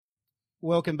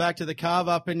Welcome back to the Carve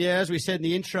Up. And yeah, as we said in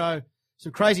the intro,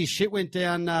 some crazy shit went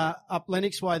down up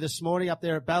Lennox Way this morning up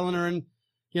there at Ballina. And,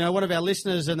 you know, one of our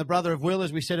listeners and the brother of Will,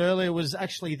 as we said earlier, was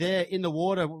actually there in the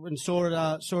water and saw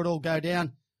it all go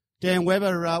down. Dan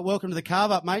Webber, welcome to the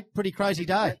Carve Up, mate. Pretty crazy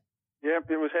day. Yeah,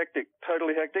 it was hectic,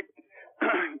 totally hectic.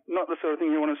 Not the sort of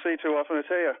thing you want to see too often, I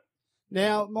tell you.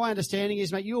 Now, my understanding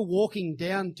is, mate, you were walking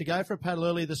down to go for a paddle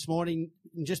earlier this morning,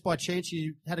 and just by chance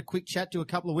you had a quick chat to a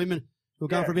couple of women who were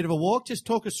going for a bit of a walk. Just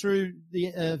talk us through the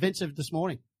events of this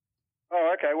morning.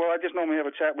 Oh, okay. Well, I just normally have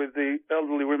a chat with the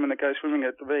elderly women that go swimming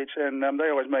at the beach, and they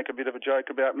always make a bit of a joke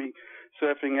about me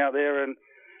surfing out there, and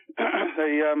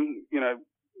they,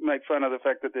 make fun of the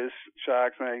fact that there's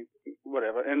sharks and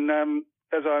whatever. And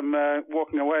as I'm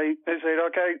walking away, they said,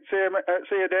 "Okay,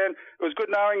 see you, Dan. It was good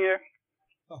knowing you."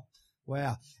 Oh,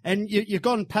 wow! And you've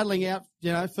gone paddling out,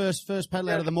 first paddle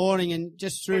out of the morning, and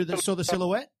just saw the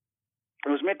silhouette. It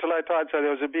was mid to low tide, so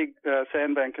there was a big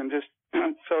sandbank, and just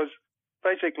so it was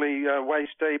basically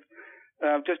waist deep,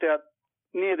 just out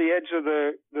near the edge of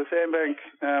the sandbank,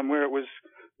 where it was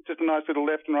just a nice little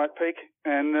left and right peak,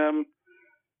 and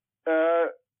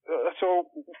I saw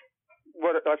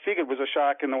what I figured was a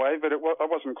shark in the wave, but I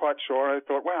wasn't quite sure. I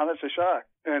thought, wow, that's a shark.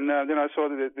 And then I saw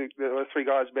that there were three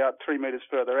guys about 3 meters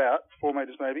further out, 4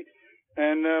 meters maybe.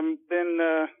 And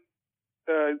then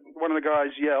one of the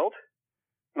guys yelled,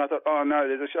 and I thought, oh no,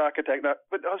 there's a shark attack. No,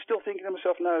 but I was still thinking to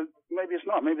myself, no, maybe it's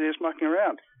not. Maybe they're just mucking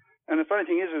around. And the funny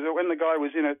thing is that when the guy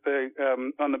was in at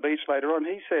on the beach later on,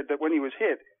 he said that when he was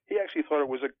hit, he actually thought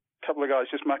it was a couple of guys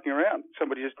just mucking around.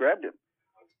 Somebody just grabbed him.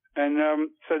 And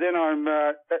so then I'm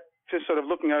just sort of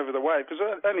looking over the wave, because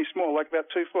only small, like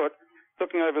about 2 foot,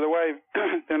 looking over the wave.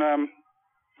 Then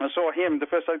I saw him.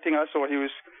 The first thing I saw, he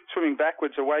was swimming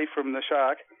backwards away from the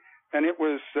shark, and it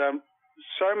was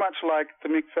so much like the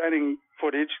Mick Fanning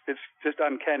footage. It's just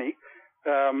uncanny.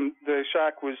 The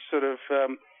shark was sort of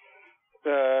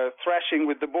thrashing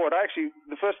with the board.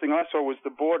 The first thing I saw was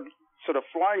the board sort of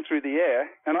flying through the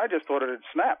air, and I just thought it had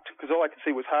snapped, because all I could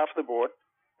see was half the board.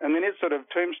 And then it's sort of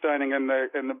tombstoning and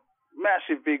the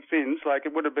massive big fins, like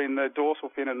it would have been the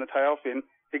dorsal fin and the tail fin,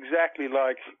 exactly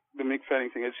like the Mick Fanning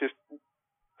thing. It's just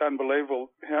unbelievable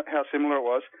how similar it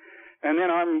was. And then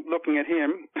I'm looking at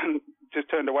him, just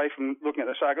turned away from looking at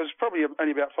the shark. It was probably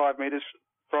only about 5 meters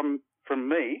from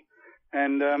me.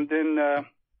 And then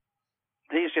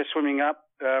he's just swimming up.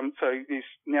 So he's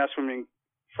now swimming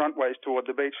frontways toward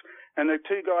the beach. And the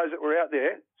two guys that were out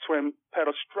there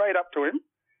paddled straight up to him.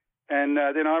 And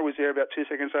then I was there about 2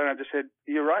 seconds later, and I just said,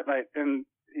 "You're right, mate." And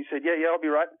he said, yeah, I'll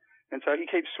be right. And so he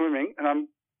keeps swimming, and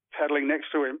I'm paddling next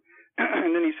to him.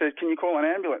 And then he said, "Can you call an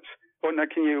ambulance?" Or, "No,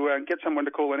 can you get someone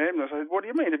to call an ambulance?" I said, "What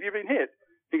do you mean? Have you been hit?"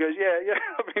 He goes, yeah,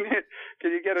 I've been hit.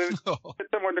 Can you get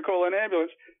someone to call an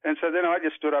ambulance? And so then I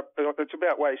just stood up. It's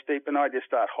about waist deep, and I just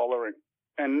start hollering.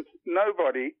 And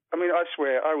nobody, I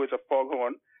swear, I was a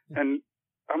foghorn. And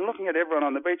I'm looking at everyone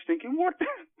on the beach thinking, what?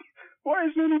 Why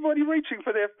isn't anybody reaching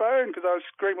for their phone? Because I was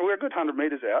screaming. We were a good 100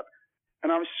 meters out,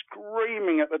 and I was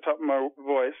screaming at the top of my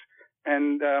voice.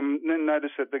 And then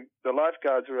noticed that the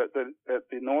lifeguards were at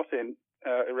the north end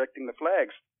erecting the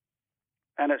flags,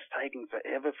 and it's taking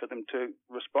forever for them to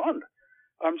respond.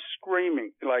 I'm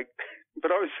screaming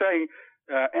but I was saying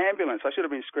ambulance. I should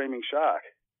have been screaming shark.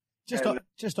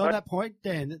 Just on that point,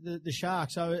 Dan, the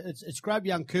shark. So it's grabbed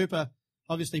young Cooper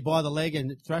obviously by the leg and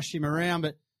it thrashed him around,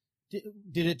 but.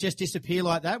 Did it just disappear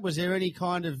like that? Was there any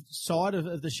kind of side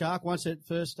of the shark once it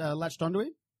first latched onto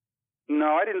him?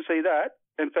 No, I didn't see that.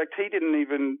 In fact, he didn't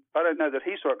even, I don't know that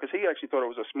he saw it, because he actually thought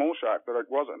it was a small shark, but it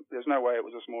wasn't. There's no way it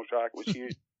was a small shark. It was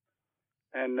huge.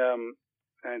 And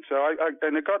so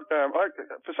it got,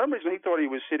 for some reason he thought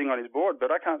he was sitting on his board, but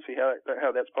I can't see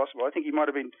how that's possible. I think he might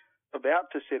have been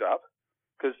about to sit up,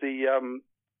 because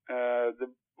the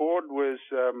board was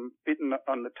bitten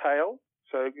on the tail,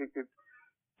 so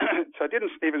so it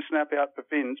didn't even snap out the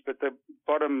fins, but the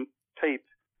bottom teeth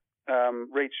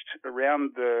reached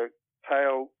around the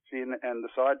tail fin and the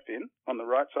side fin on the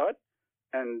right side.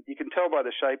 And you can tell by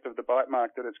the shape of the bite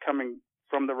mark that it's coming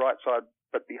from the right side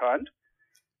but behind.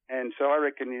 And so I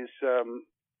reckon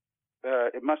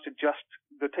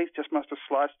the teeth just must have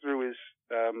sliced through his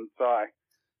thigh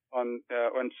on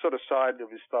sort of side of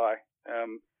his thigh,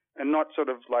 and not sort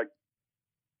of like,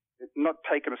 not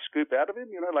taken a scoop out of him,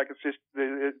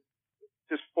 it's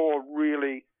just 4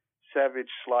 really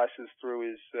savage slices through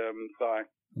his thigh.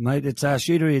 Mate, it's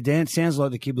Shooter here, Dan. Sounds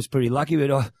like the kid was pretty lucky,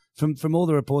 but from all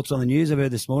the reports on the news I've heard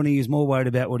this morning, he was more worried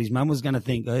about what his mum was going to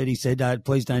think. I heard he said,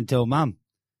 "Please don't tell mum."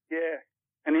 Yeah,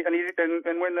 and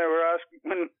when they were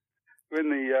asking, when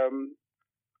the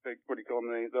what do you call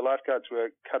them, the lifeguards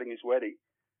were cutting his waddy,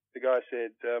 the guy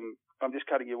said, I'm just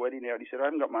cutting your wedding out. He said, I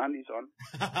haven't got my undies on.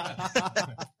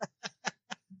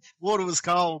 Water was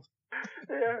cold.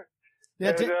 Yeah.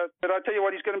 Yeah, But I tell you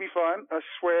what, he's going to be fine. I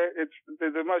swear, it's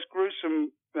the most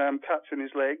gruesome cuts in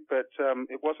his leg, but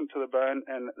it wasn't to the bone,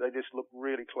 and they just look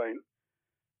really clean.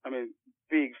 I mean,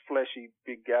 big, fleshy,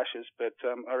 big gashes, but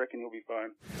I reckon he'll be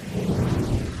fine.